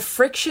 but the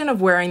friction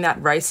of wearing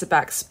that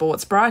Racerback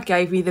sports bra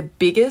gave me the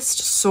biggest,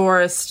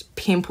 sorest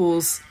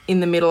pimples in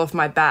the middle of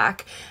my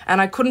back.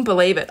 And I couldn't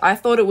believe it. I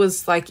thought it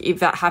was like, if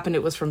that happened,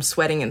 it was from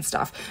sweating and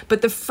stuff.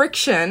 But the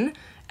friction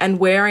and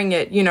wearing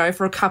it, you know,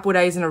 for a couple of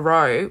days in a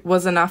row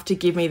was enough to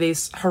give me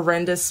these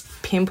horrendous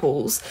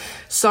pimples.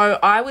 So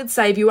I would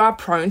say if you are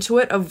prone to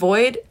it,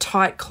 avoid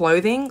tight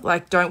clothing.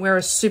 Like, don't wear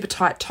a super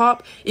tight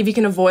top. If you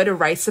can avoid a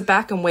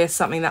Racerback and wear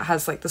something that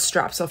has like the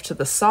straps off to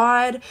the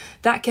side,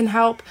 that can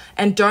help.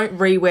 And don't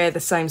rewear the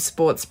same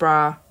sports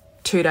bra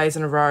 2 days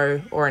in a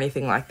row or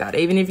anything like that.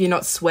 Even if you're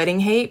not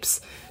sweating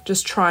heaps,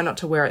 just try not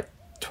to wear it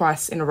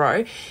twice in a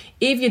row.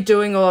 If you're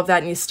doing all of that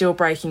and you're still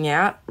breaking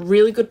out,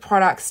 really good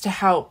products to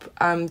help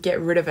get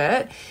rid of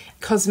it.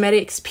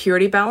 Cosmetics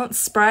Purity Balance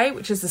Spray,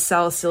 which is the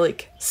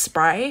salicylic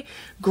spray.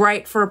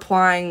 Great for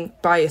applying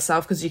by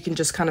yourself because you can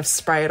just kind of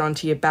spray it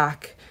onto your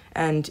back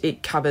and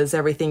it covers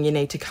everything you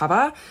need to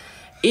cover.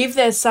 If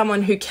there's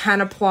someone who can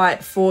apply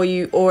it for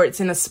you or it's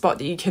in a spot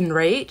that you can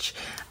reach,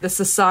 the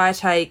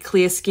Societe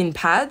Clear Skin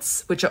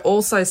Pads, which are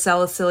also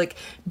salicylic,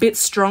 bit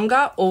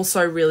stronger,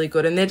 also really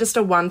good. And they're just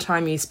a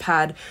one-time use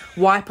pad,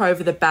 wipe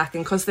over the back,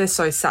 and because they're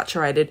so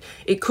saturated,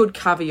 it could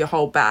cover your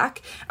whole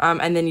back.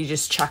 And then you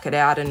just chuck it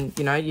out and,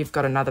 you know, you've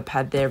got another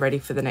pad there ready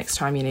for the next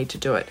time you need to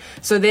do it.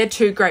 So they're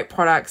two great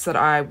products that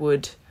I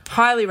would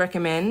highly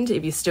recommend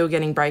if you're still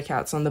getting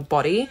breakouts on the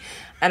body.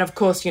 And of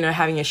course, you know,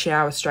 having a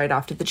shower straight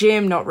after the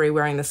gym, not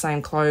re-wearing the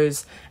same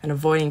clothes and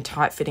avoiding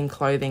tight-fitting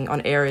clothing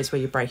on areas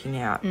where you're breaking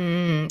out.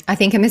 I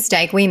think a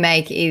mistake we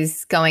make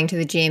is going to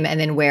the gym and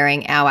then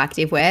wearing our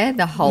activewear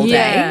the whole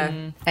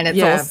day. And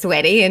it's all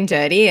sweaty and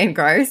dirty and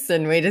gross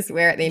and we just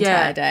wear it the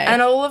entire day.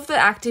 And all of the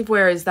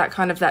activewear is that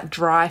kind of that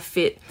dry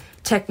fit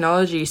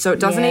technology, so it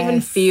doesn't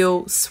even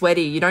feel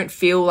sweaty. You don't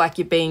feel like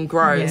you're being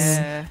gross.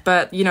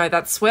 But, you know,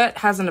 that sweat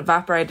hasn't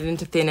evaporated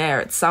into thin air.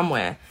 It's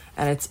somewhere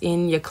and it's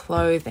in your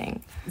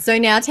clothing. So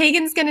now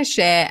Tegan's going to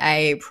share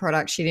a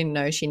product she didn't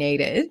know she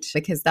needed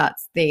because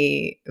that's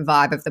the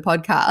vibe of the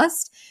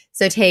podcast.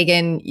 So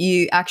Tegan,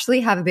 you actually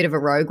have a bit of a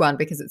rogue one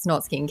because it's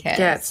not skincare.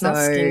 Yeah, it's not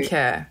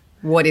skincare.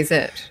 What is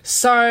it?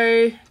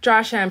 So,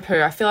 dry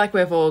shampoo. I feel like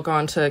we've all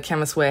gone to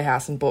Chemist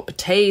Warehouse and bought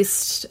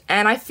Batiste,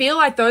 and I feel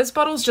like those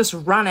bottles just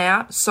run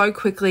out so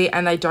quickly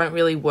and they don't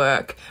really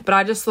work. But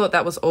I just thought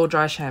that was all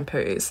dry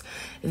shampoos.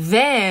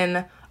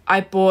 Then I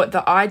bought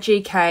the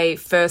IGK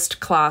First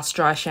Class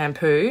Dry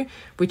Shampoo,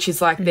 which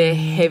is like their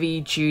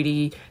heavy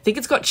duty, I think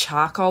it's got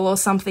charcoal or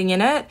something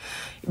in it.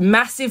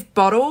 Massive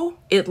bottle.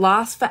 It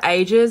lasts for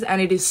ages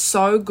and it is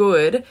so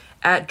good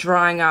at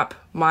drying up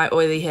my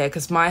oily hair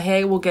because my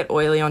hair will get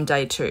oily on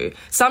day 2.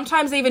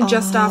 Sometimes even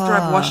just after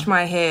I've washed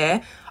my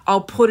hair,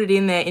 I'll put it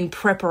in there in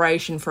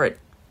preparation for it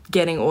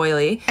getting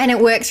oily. And it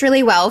works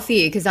really well for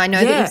you because I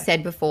know that you've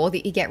said before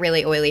that you get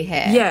really oily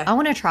hair. Yeah. I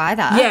want to try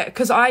that. Yeah,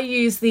 because I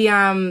use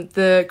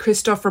the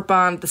Christophe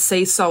Robin, the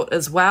sea salt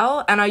as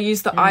well, and I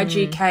use the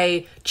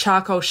IGK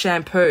charcoal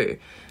shampoo.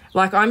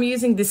 Like, I'm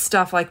using this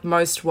stuff like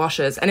most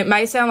washers, and it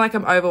may sound like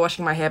I'm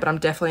overwashing my hair, but I'm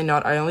definitely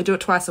not. I only do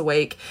it twice a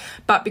week.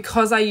 But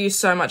because I use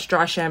so much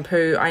dry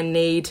shampoo, I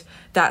need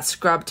that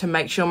scrub to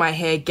make sure my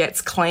hair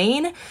gets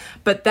clean.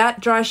 But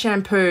that dry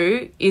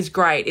shampoo is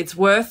great. It's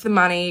worth the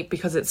money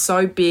because it's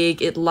so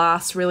big. It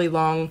lasts really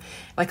long.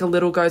 Like, a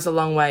little goes a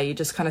long way. You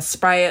just kind of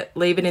spray it,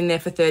 leave it in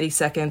there for 30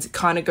 seconds. It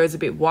kind of goes a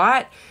bit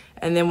white.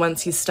 And then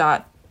once you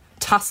start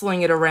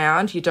tussling it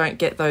around, you don't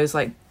get those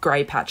like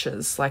grey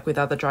patches like with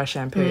other dry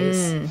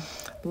shampoos.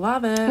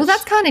 Love it. Well,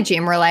 that's kind of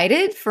gym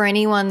related for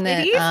anyone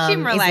that It is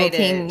gym related.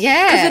 looking. Because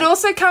Yeah. it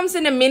also comes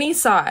in a mini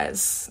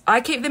size.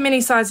 I keep the mini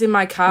size in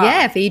my car.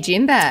 Yeah, for your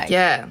gym bag.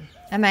 Yeah.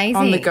 Amazing.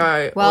 On the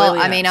go, Well, oily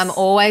I mean, apps. I'm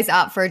always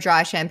up for a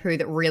dry shampoo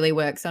that really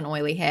works on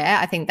oily hair.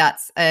 I think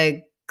that's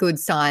a good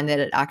sign that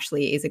it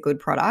actually is a good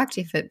product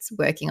if it's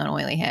working on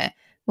oily hair.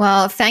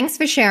 Well, thanks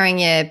for sharing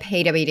your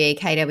PWD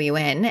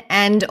KWN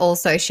and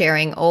also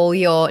sharing all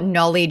your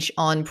knowledge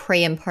on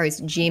pre and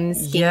post gym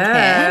skincare.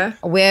 Yeah.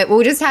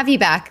 We'll just have you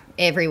back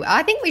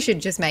I think we should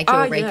just make you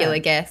a regular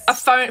guest. A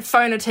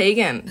phone a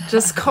Tegan.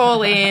 Just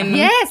call in.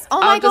 Yes.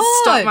 Oh my I'll just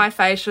God. stop my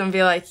facial and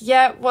be like,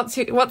 yeah, what's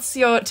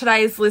your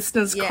today's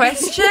listener's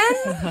question?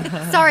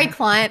 Sorry,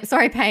 client.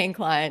 Sorry, paying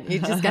client.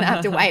 You're just going to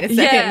have to wait a second.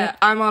 Yeah,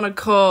 I'm on a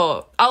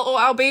call.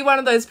 I'll be one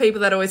of those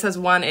people that always has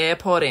one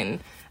AirPod in.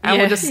 And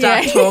we'll just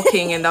start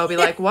talking and they'll be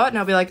like, what? And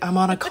I'll be like, I'm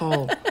on a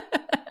call.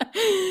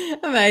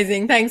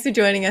 Amazing. Thanks for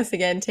joining us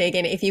again,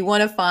 Tegan. If you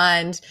want to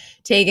find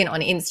Tegan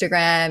on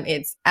Instagram,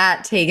 it's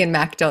at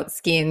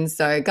teganmac.skin.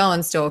 So go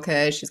and stalk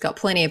her. She's got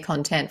plenty of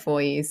content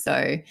for you.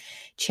 So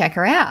check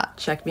her out.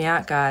 Check me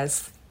out,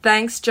 guys.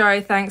 Thanks,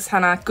 Joe. Thanks,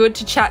 Hannah. Good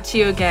to chat to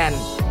you again.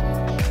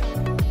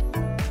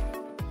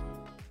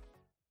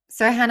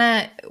 So,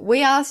 Hannah,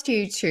 we asked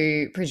you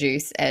to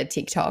produce a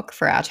TikTok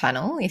for our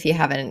channel. If you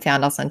haven't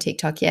found us on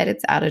TikTok yet,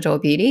 it's at Adore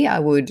Beauty. I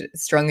would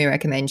strongly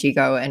recommend you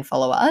go and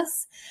follow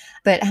us.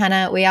 But,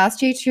 Hannah, we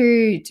asked you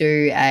to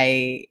do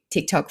a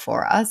TikTok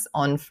for us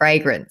on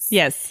fragrance.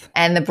 Yes.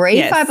 And the brief,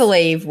 Yes. I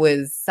believe,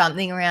 was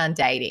something around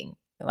dating.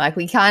 Like,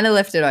 we kind of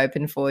left it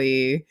open for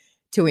you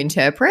to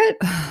interpret.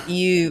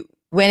 You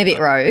went a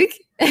bit rogue.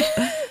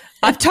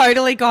 I've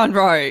totally gone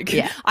rogue.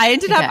 Yeah. I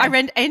ended up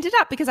Okay. ended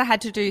up because I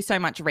had to do so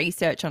much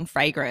research on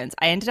fragrance.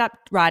 I ended up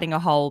writing a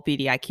whole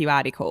Beauty IQ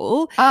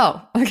article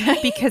Oh, okay.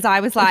 because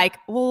I was like,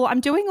 well, I'm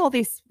doing all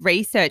this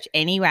research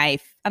anyway,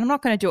 and I'm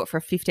not going to do it for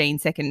a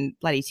 15-second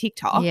bloody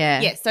TikTok.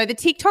 Yeah. Yeah. So the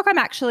TikTok,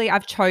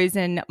 I've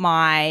chosen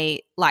my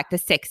like the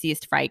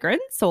sexiest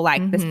fragrance or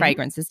like the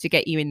fragrances to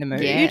get you in the mood.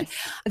 Yes.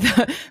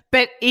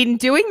 But in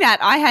doing that,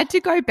 I had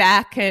to go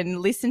back and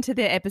listen to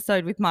the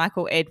episode with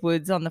Michael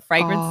Edwards on the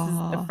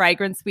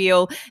fragrance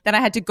wheel. Then I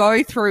had to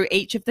go through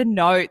each of the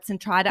notes and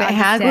try to But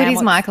how understand good is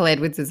what- Michael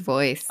Edwards'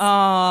 voice?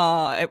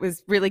 Oh, it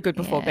was really good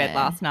before bed Yeah.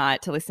 last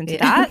night to listen to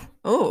that.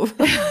 Oh,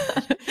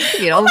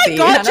 Oh my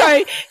God,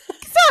 Joe.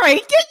 Sorry,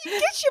 get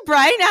your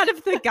brain out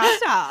of the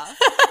gutter.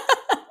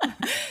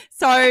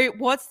 So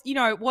what's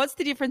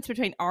the difference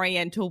between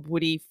oriental,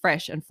 woody,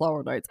 fresh and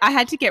floral notes? I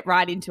had to get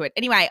right into it.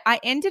 Anyway, I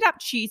ended up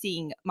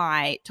choosing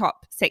my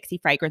top sexy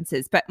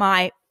fragrances, but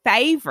my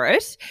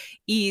favorite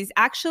is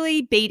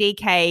actually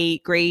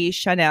BDK Gris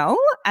Chanel,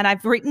 and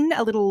I've written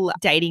a little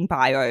dating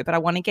bio, but I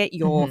want to get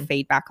your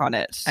feedback on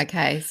it.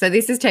 Okay, so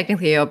this is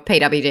technically your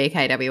PWD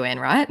KWN,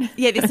 right?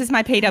 Yeah, this is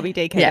my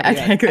PWD. Yeah,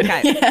 okay, good.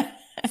 Yeah.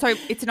 So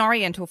it's an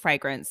oriental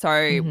fragrance.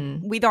 So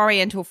with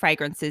oriental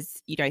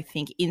fragrances,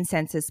 think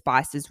incenses,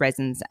 spices,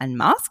 resins, and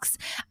musks.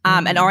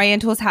 And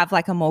orientals have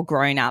like a more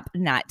grown-up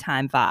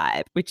nighttime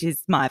vibe, which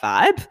is my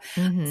vibe.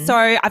 So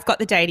I've got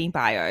the dating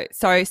bio.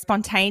 So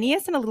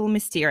spontaneous and a little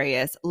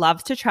mysterious,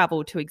 loves to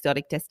travel to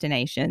exotic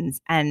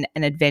destinations, and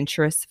an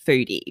adventurous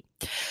foodie.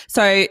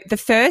 So the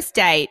first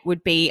date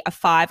would be a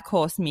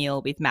 5-course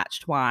meal with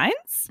matched wines.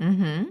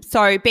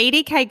 So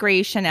BDK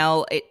Gris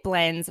Chanel, it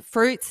blends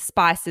fruits,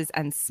 spices,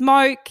 and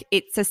smoke.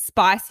 It's a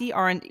spicy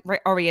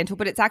oriental,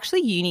 but it's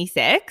actually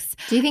unisex.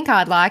 Do you think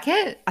I'd like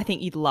it? I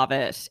think you'd love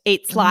it.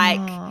 It's like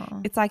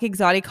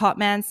exotic hot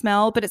man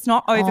smell, but it's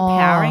not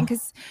overpowering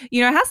because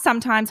you know how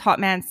sometimes hot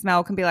man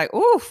smell can be like,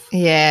 oof.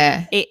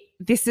 Yeah.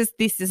 this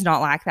is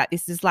not like that.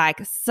 This is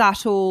like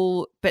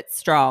subtle but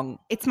strong.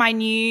 It's my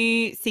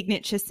new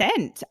signature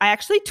scent. I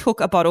actually took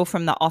a bottle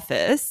from the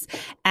office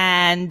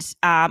and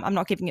I'm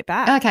not giving it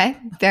back. Okay,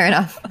 fair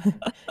enough.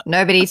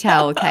 Nobody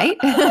tell Kate.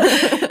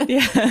 Yeah.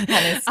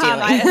 Hannah's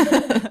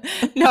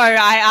stealing. No,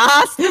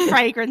 I asked the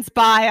fragrance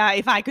buyer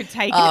if I could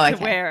take it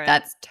to wear it.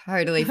 That's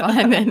totally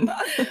fine then.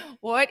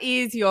 What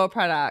is your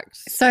product?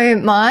 So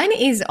mine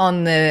is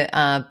on the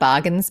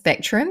bargain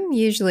spectrum.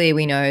 Usually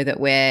we know that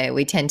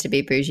we tend to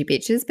be bougie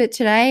bitches, but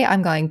today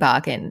I'm going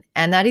bargain.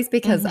 And that is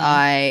because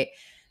I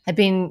had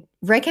been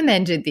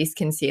recommended this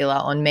concealer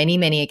on many,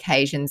 many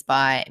occasions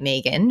by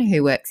Megan,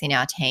 who works in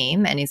our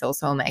team and is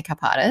also a makeup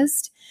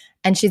artist.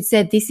 And she'd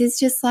said, this is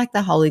just like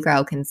the holy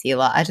grail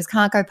concealer. I just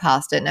can't go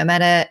past it. No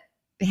matter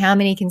how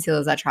many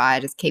concealers I try, I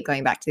just keep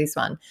going back to this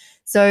one.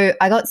 So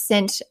I got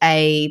sent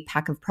a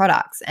pack of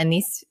products and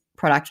this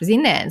product was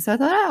in there. And so I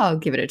thought, I'll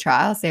give it a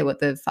try. I'll see what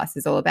the fuss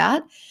is all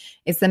about.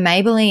 It's the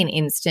Maybelline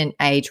Instant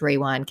Age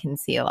Rewind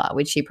Concealer,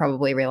 which you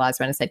probably realised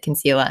when I said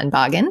concealer and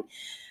bargain.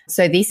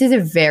 So this is a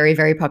very,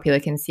 very popular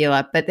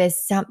concealer, but there's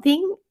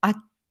something I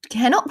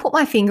cannot put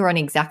my finger on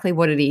exactly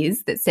what it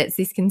is that sets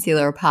this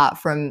concealer apart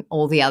from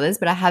all the others,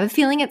 but I have a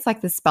feeling it's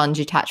like the sponge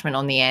attachment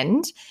on the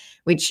end,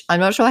 which I'm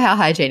not sure how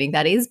hygienic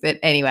that is, but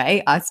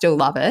anyway, I still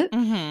love it.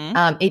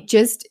 It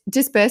just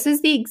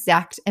disperses the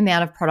exact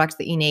amount of product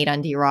that you need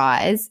under your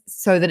eyes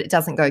so that it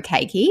doesn't go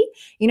cakey.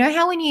 You know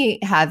how when you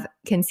have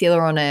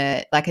concealer on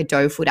a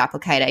doe foot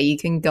applicator, you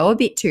can go a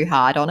bit too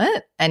hard on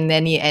it and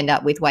then you end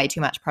up with way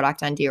too much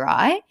product under your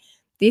eye?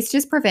 This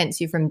just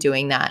prevents you from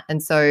doing that.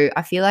 And so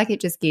I feel like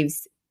it just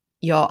gives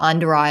your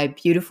under eye a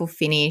beautiful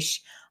finish.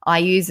 I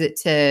use it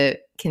to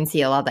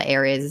conceal other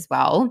areas as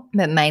well,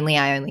 but mainly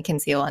I only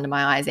conceal under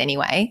my eyes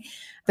anyway.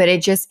 But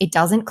it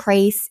doesn't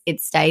crease. It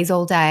stays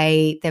all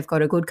day. They've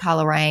got a good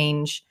color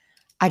range.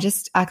 I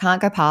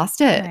can't go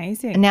past it.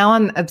 Amazing. And now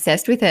I'm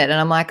obsessed with it. And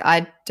I'm like,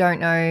 I don't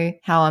know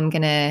how I'm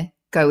going to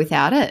go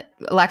without it.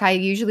 Like I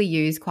usually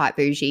use quite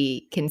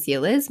bougie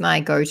concealers.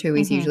 My go-to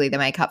is usually the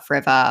Makeup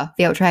Forever,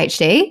 the Ultra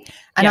HD.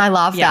 And I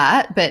love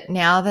that. But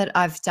now that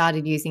I've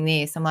started using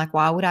this, I'm like,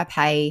 why would I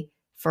pay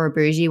for a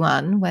bougie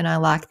one when I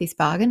like this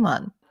bargain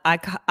one? I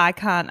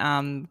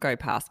can't go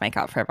past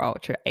Makeup Forever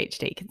Ultra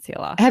HD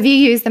Concealer. Have you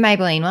used the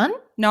Maybelline one?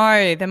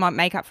 No, the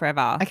Makeup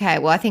Forever. Okay,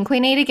 well, I think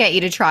we need to get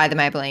you to try the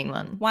Maybelline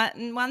one.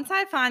 Once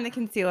I find the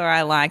concealer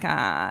I like,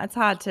 it's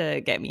hard to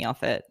get me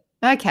off it.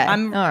 Okay, all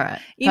right.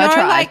 I'll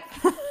try.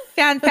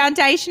 Like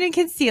foundation and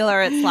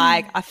concealer, it's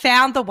like I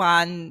found the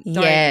one.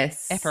 Don't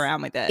F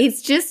around with it.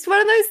 It's just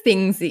one of those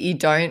things that you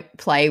don't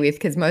play with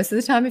because most of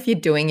the time if you're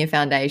doing your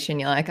foundation,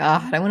 you're like, I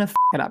don't want to f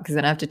it up because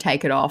then I have to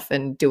take it off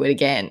and do it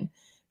again.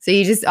 So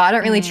I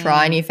don't really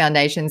try new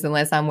foundations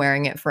unless I'm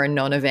wearing it for a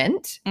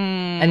non-event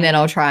and then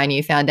I'll try a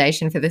new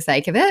foundation for the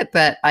sake of it.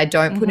 But I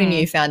don't put a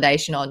new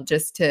foundation on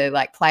just to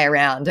like play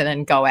around and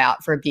then go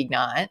out for a big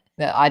night.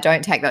 I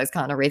don't take those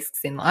kind of risks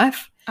in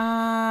life.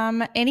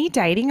 Any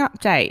dating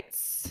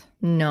updates?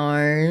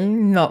 No,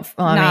 not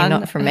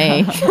for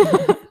me.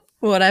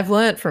 What I've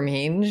learnt from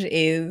Hinge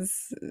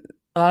is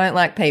I don't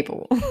like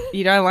people.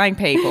 You don't like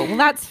people. Well,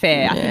 that's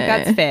fair. I think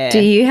that's fair.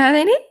 Do you have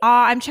any?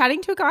 I'm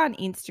chatting to a guy on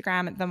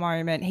Instagram at the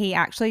moment.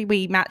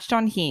 We matched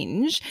on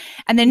Hinge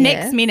and then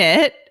next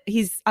minute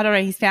he's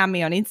found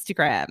me on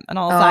Instagram and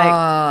I was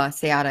like,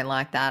 see, I don't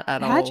like that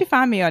at all. How'd you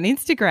find me on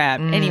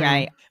Instagram?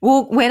 Anyway.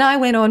 Well, when I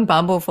went on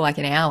Bumble for like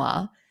an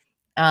hour,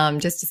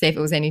 just to see if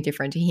it was any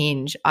different to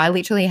Hinge, I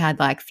literally had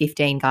like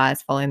 15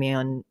 guys follow me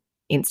on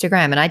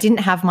Instagram and I didn't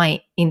have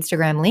my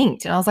Instagram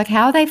linked. And I was like,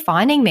 how are they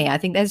finding me? I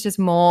think there's just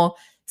more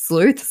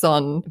sleuths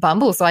on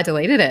Bumble. So I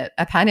deleted it.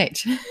 I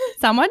panicked.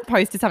 Someone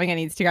posted something on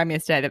Instagram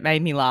yesterday that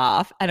made me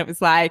laugh. And it was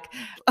like,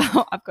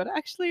 I've got to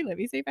let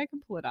me see if I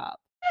can pull it up.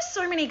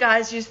 So many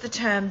guys use the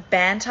term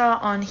banter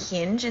on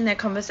Hinge in their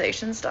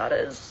conversation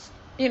starters.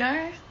 You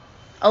know,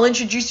 I'll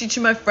introduce you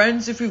to my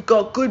friends if you've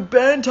got good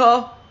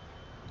banter.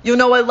 You'll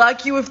know I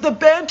like you if the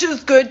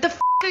banter's good. The f***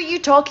 are you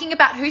talking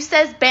about? Who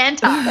says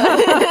banter?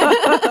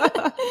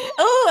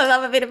 Oh, I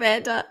love a bit of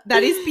banter.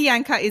 That is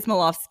Bianca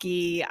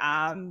Ismailovsky.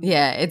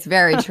 Yeah, it's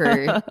very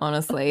true,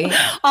 honestly.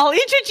 I'll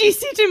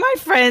introduce you to my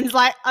friends.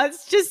 Like,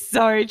 it's just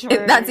so true.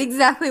 That's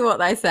exactly what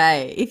they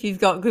say, if you've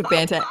got good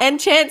banter.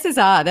 And chances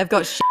are they've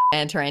got shit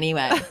banter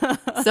anyway.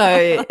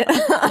 So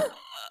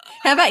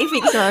how about you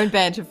fix your own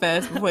banter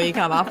first before you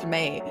come after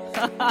me?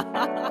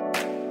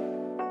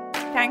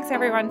 Thanks,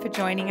 everyone, for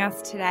joining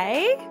us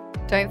today.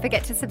 Don't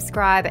forget to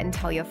subscribe and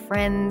tell your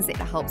friends. It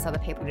helps other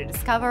people to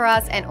discover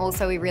us. And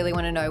also, we really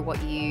want to know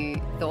what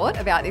you thought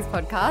about this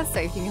podcast. So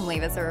if you can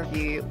leave us a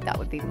review, that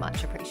would be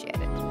much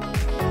appreciated.